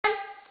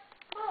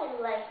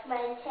like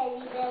my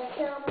teddy bear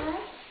so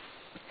much.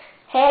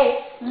 Hey,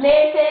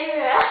 little teddy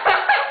bear.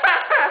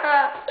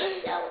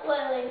 Don't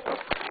worry.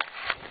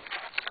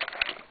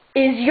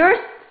 Is your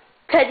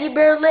teddy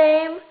bear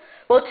lame?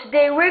 Well,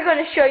 today we're going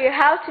to show you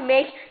how to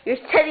make your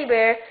teddy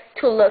bear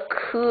to look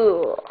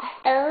cool.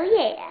 Oh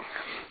yeah.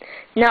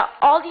 Now,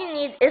 all you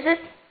need is a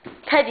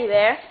teddy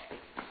bear,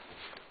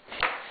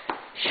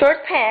 short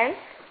pants,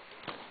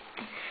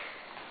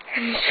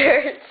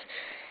 shirts,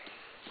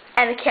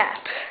 and a cap.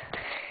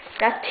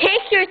 Now,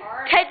 take your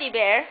teddy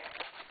bear.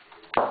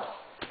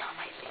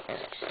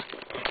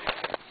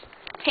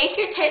 Take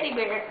your teddy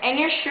bear and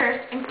your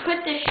shirt and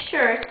put the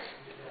shirt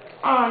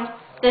on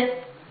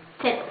the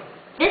teddy.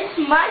 This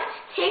might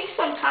take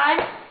some time,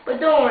 but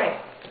don't worry.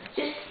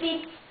 Just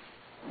be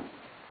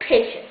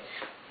patient.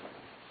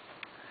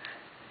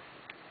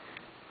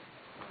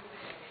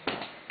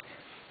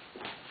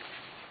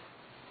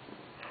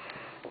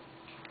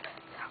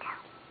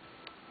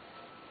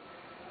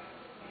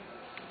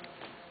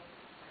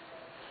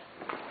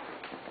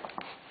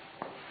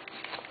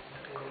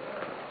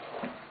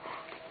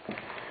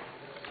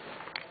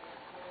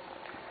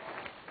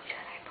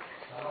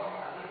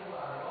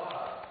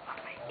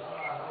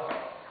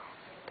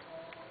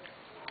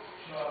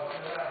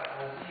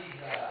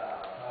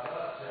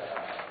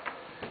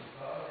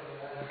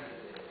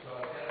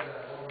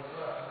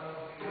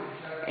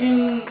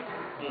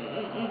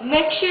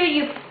 Make sure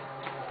you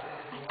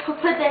put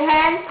the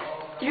hand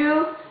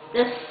through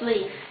the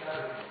sleeve.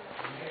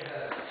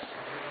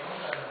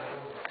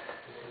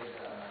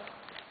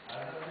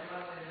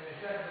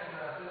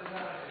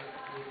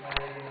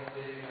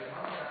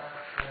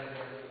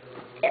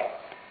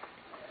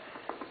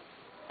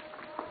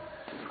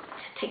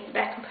 Take the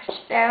back and push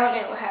it down,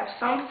 and it will have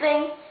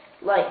something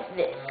like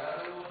this.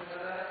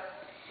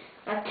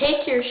 Now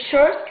take your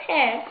short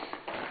pants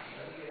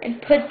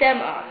and put them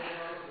on.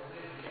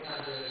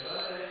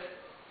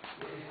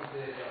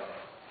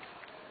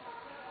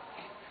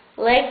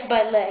 Leg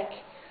by leg.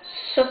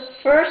 So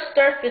first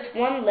start with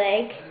one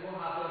leg.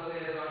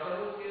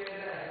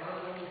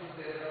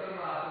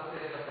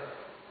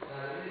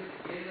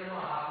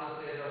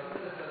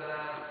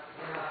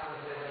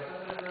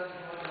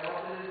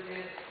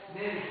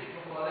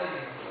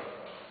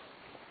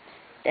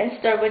 Then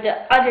start with the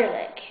other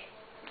leg.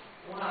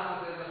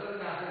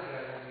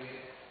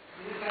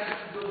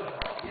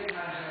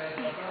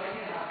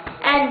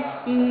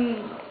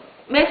 And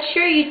make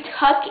sure you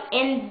tuck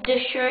in the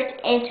shirt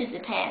into the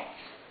pants.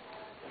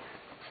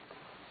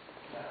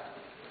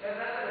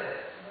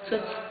 So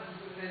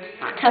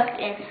it's tucked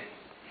in.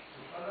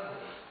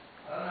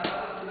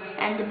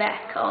 And the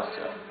back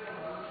also.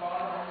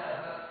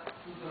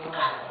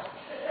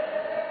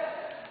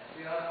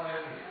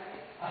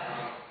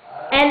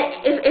 And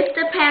if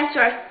the pants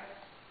are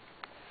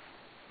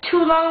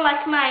too long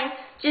like mine,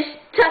 just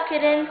tuck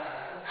it in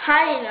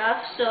high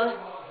enough so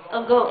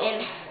it'll go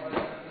in.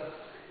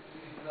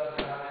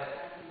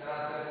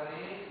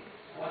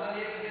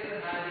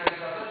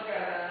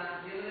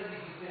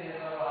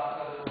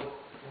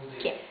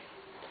 Okay.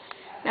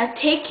 Now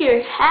take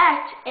your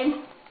hat and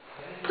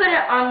put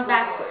it on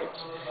backwards.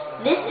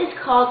 This is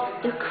called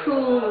the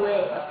cool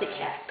way of the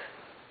cap.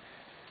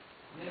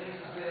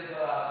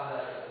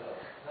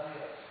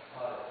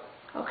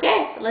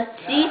 Okay, let's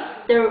see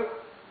the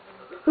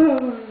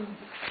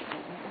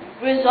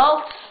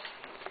results.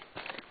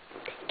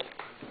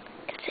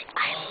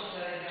 I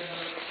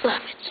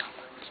love it so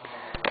much.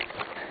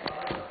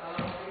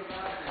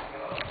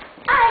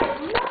 I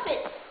love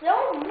it so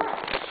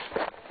much.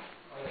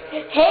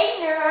 Hey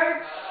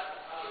nerds!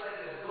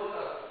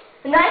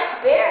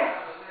 Nice bear.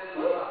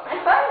 I'm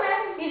fine,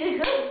 man. You did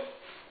good.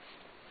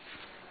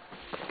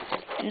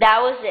 And that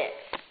was it.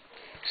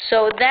 So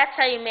that's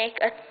how you make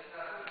a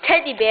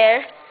teddy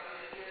bear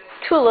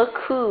to look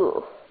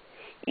cool.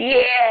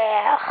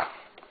 Yeah.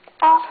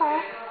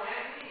 Uh-huh.